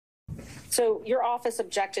So your office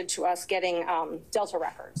objected to us getting Delta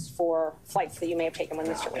records for flights that you may have taken with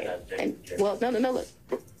Mr. Wade. Well, no, look.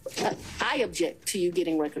 I object to you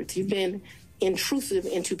getting records. You've been intrusive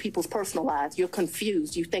into people's personal lives. You're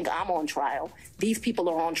confused. You think I'm on trial. These people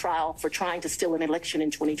are on trial for trying to steal an election in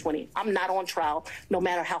 2020. I'm not on trial, no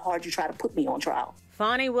matter how hard you try to put me on trial.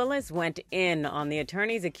 Fani Willis went in on the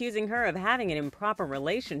attorneys accusing her of having an improper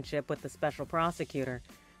relationship with the special prosecutor.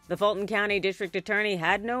 The Fulton County District Attorney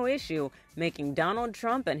had no issue making Donald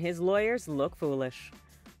Trump and his lawyers look foolish.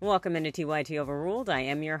 Welcome into TYT Overruled. I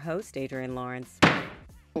am your host, Adrienne Lawrence.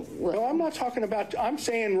 No, I'm not talking about, I'm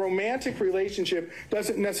saying romantic relationship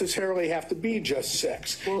doesn't necessarily have to be just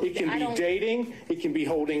sex. Well, it can be dating, it can be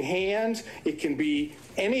holding hands, it can be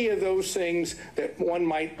any of those things that one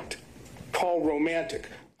might call romantic.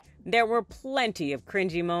 There were plenty of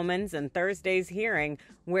cringy moments in Thursday's hearing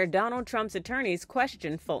where Donald Trump's attorneys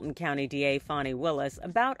questioned Fulton County DA Fani Willis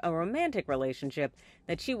about a romantic relationship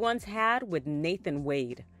that she once had with Nathan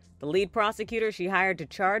Wade, the lead prosecutor she hired to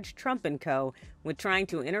charge Trump & co. with trying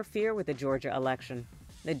to interfere with the Georgia election.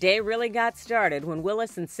 The day really got started when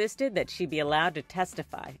Willis insisted that she be allowed to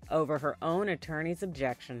testify over her own attorney's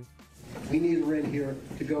objection. We need her in here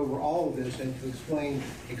to go over all of this and to explain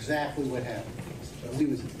exactly what happened. So we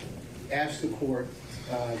would ask the court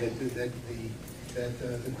that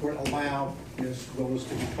the court allow Ms. Willis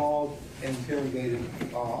to be called and interrogated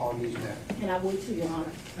on these matters. And I would too, Your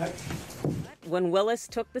Honor. When Willis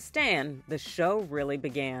took the stand, the show really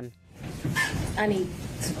began. I need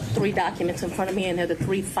 3 documents in front of me, and they're the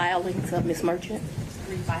 3 filings of Ms. Merchant.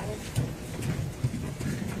 3 filings?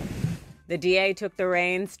 The DA took the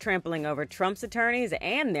reins, trampling over Trump's attorneys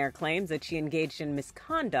and their claims that she engaged in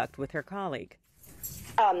misconduct with her colleague.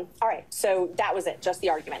 All right, so that was it, just the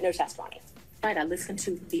argument, no testimony. Right, I listened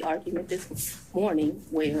to the argument this morning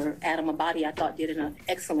where Adam Abadi, I thought, did an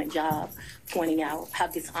excellent job pointing out how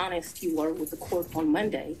dishonest you were with the court on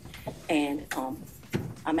Monday. And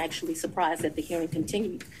I'm actually surprised that the hearing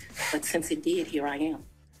continued, but since it did, here I am.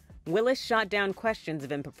 Willis shot down questions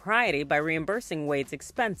of impropriety by reimbursing Wade's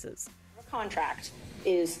expenses. The contract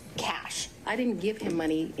is cash. I didn't give him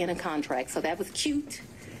money in a contract, so that was cute,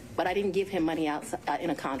 but I didn't give him money in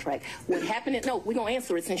a contract. What happened, no, we're going to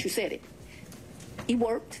answer it since you said it. He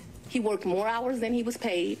worked more hours than he was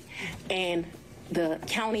paid, and the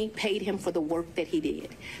county paid him for the work that he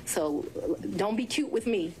did. So don't be cute with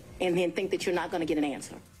me and then think that you're not going to get an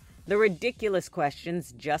answer. The ridiculous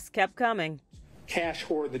questions just kept coming. Cash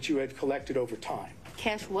hoard that you had collected over time.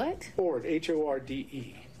 Cash what? Hoard,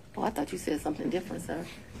 H-O-R-D-E. Oh, I thought you said something different, sir.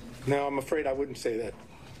 No, I'm afraid I wouldn't say that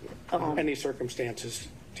under any circumstances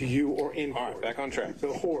to you or in court. All right, back on track.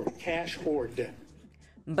 The hoard, cash hoard debt.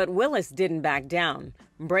 But Willis didn't back down,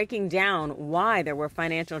 breaking down why there were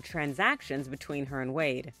financial transactions between her and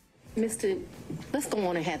Wade. Let's go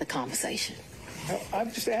on and have the conversation.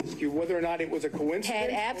 I've just asked you whether or not it was a coincidence. Had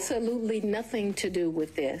absolutely nothing to do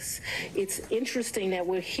with this. It's interesting that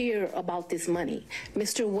we're here about this money.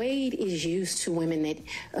 Mr. Wade is used to women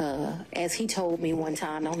that, as he told me one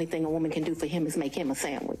time, the only thing a woman can do for him is make him a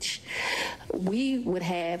sandwich. We would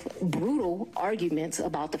have brutal arguments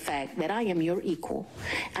about the fact that I am your equal.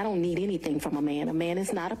 I don't need anything from a man. A man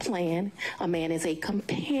is not a plan. A man is a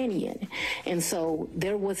companion. And so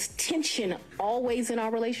there was tension always in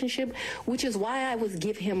our relationship, which is why I would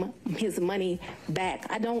give him his money back.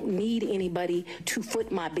 I don't need anybody to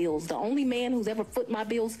foot my bills. The only man who's ever foot my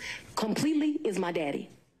bills completely is my daddy.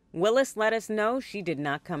 Willis let us know she did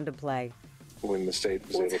not come to play. When the state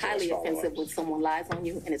was able to It's highly offensive when someone lies on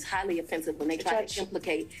you, and it's highly offensive when they try to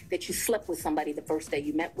implicate that you slept with somebody the first day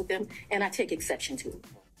you met with them, and I take exception to it.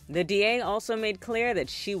 The DA also made clear that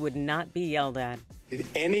she would not be yelled at. Did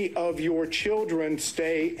any of your children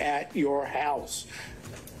stay at your house?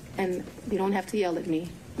 And you don't have to yell at me.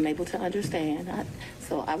 I'm able to understand.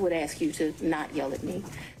 So I would ask you to not yell at me.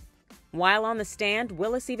 While on the stand,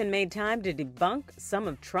 Willis even made time to debunk some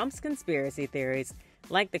of Trump's conspiracy theories,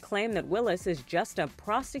 like the claim that Willis is just a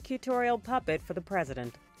prosecutorial puppet for the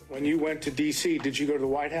president. When you went to D.C., did you go to the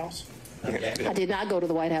White House? I did not go to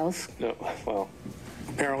the White House. No, well.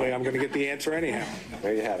 Apparently, I'm going to get the answer anyhow.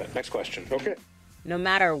 There you have it. Next question. Okay. No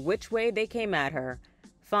matter which way they came at her,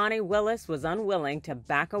 Fani Willis was unwilling to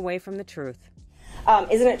back away from the truth.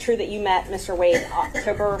 Isn't it true that you met Mr. Wade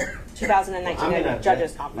October 2019 at the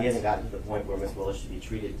judges' conference? We haven't gotten to the point where Ms. Willis should be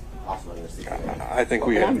treated hostile in this situation. I think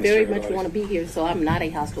we have. I very much want to be here, so I'm not a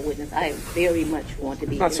hostile witness. I very much want to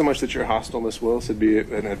be here. Not so much that you're hostile, Ms. Willis. It'd be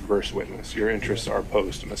an adverse witness. Your interests are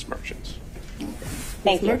opposed to Ms. Merchant's.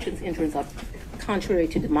 Ms. Merchant's interests are contrary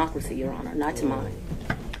to democracy, Your Honor, not to mine.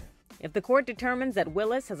 If the court determines that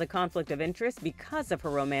Willis has a conflict of interest because of her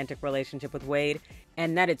romantic relationship with Wade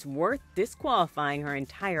and that it's worth disqualifying her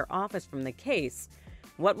entire office from the case,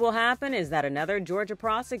 what will happen is that another Georgia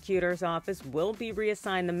prosecutor's office will be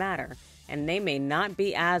reassigned the matter, and they may not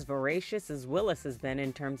be as voracious as Willis has been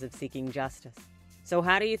in terms of seeking justice. So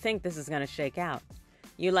how do you think this is going to shake out?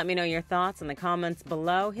 You let me know your thoughts in the comments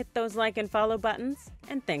below. Hit those like and follow buttons,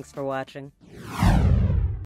 and thanks for watching.